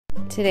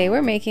Today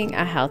we're making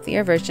a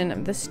healthier version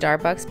of the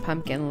Starbucks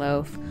pumpkin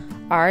loaf.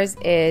 Ours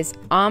is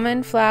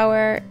almond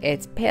flour,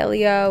 it's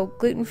paleo,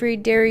 gluten-free,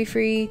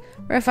 dairy-free,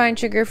 refined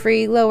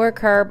sugar-free, lower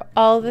carb,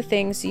 all the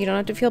things so you don't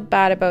have to feel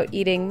bad about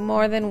eating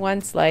more than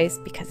one slice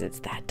because it's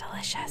that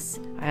delicious.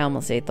 I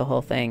almost ate the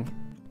whole thing.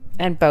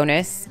 And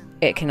bonus,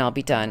 it can all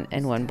be done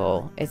in one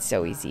bowl. It's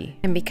so easy.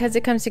 And because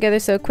it comes together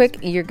so quick,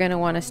 you're going to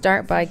want to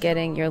start by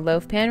getting your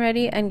loaf pan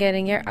ready and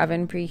getting your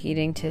oven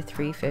preheating to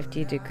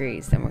 350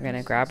 degrees. Then we're going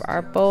to grab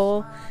our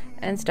bowl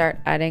and start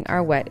adding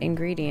our wet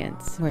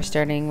ingredients. We're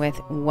starting with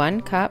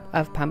 1 cup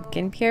of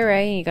pumpkin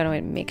puree. You got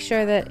to make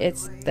sure that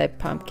it's the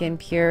pumpkin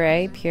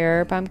puree,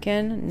 pure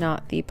pumpkin,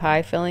 not the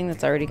pie filling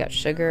that's already got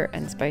sugar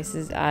and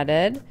spices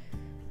added.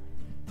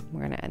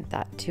 We're going to add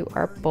that to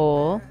our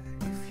bowl.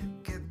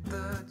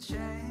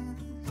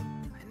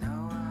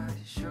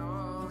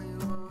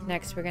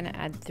 Next, we're going to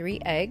add 3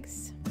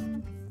 eggs.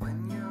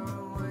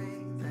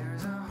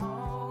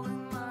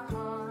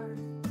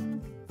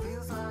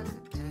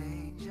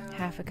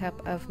 Half a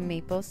cup of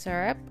maple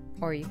syrup,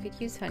 or you could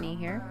use honey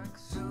here.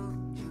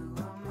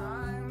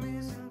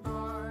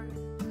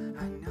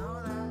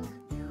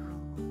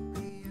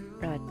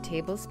 A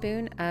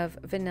tablespoon of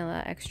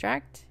vanilla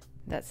extract.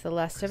 That's the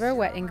last of our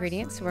wet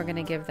ingredients, so we're going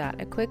to give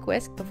that a quick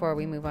whisk before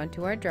we move on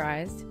to our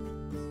dries.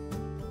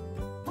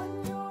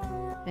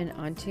 And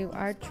onto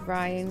our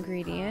dry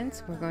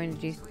ingredients, we're going to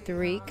do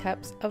 3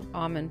 cups of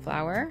almond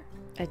flour,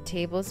 a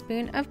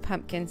tablespoon of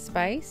pumpkin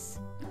spice.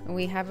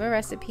 We have a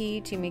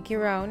recipe to make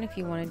your own if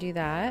you want to do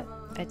that.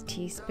 A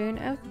teaspoon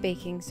of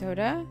baking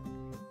soda,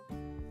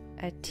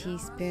 a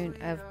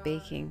teaspoon of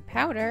baking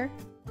powder,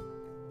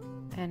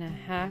 and a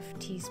 ½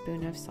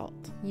 teaspoon of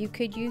salt. You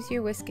could use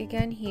your whisk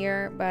again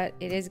here, but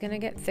it is going to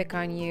get thick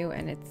on you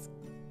and it's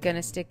going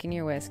to stick in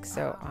your whisk,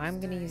 so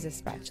I'm going to use a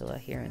spatula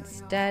here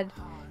instead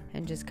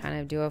and just kind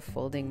of do a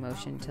folding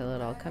motion till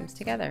it all comes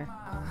together.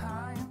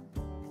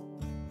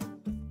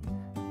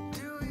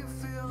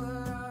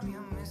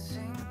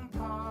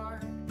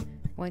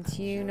 Once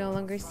you no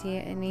longer see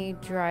any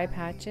dry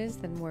patches,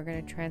 then we're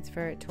going to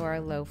transfer it to our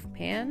loaf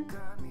pan.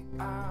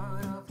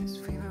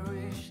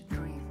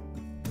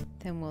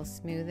 Then we'll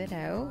smooth it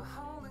out.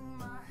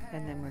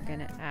 And then we're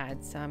going to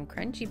add some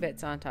crunchy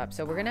bits on top.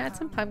 So we're going to add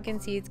some pumpkin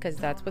seeds because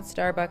that's what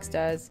Starbucks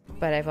does.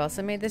 But I've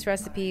also made this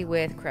recipe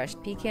with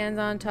crushed pecans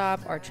on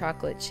top or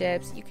chocolate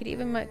chips. You could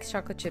even mix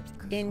chocolate chips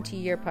into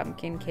your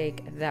pumpkin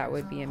cake. That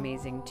would be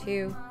amazing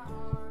too.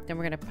 Then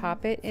we're going to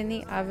pop it in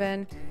the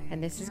oven,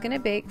 and this is going to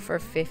bake for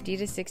 50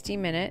 to 60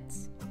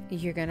 minutes.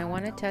 You're going to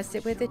want to test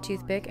it with a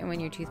toothpick, and when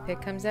your toothpick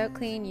comes out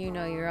clean, you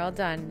know you're all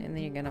done. And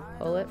then you're going to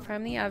pull it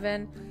from the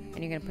oven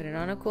and you're going to put it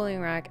on a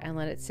cooling rack and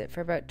let it sit for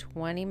about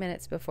 20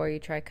 minutes before you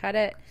try cut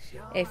it.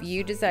 If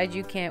you decide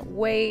you can't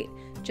wait,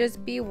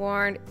 just be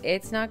warned,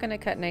 it's not going to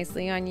cut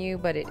nicely on you,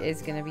 but it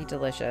is going to be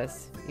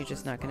delicious. You're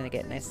just not going to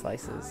get nice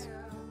slices.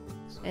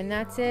 And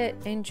that's it.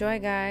 Enjoy,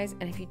 guys.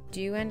 And if you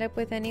do end up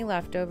with any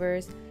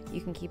leftovers, you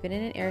can keep it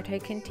in an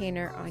airtight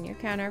container on your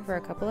counter for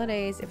a couple of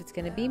days. If it's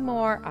going to be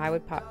more, I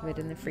would pop it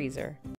in the freezer.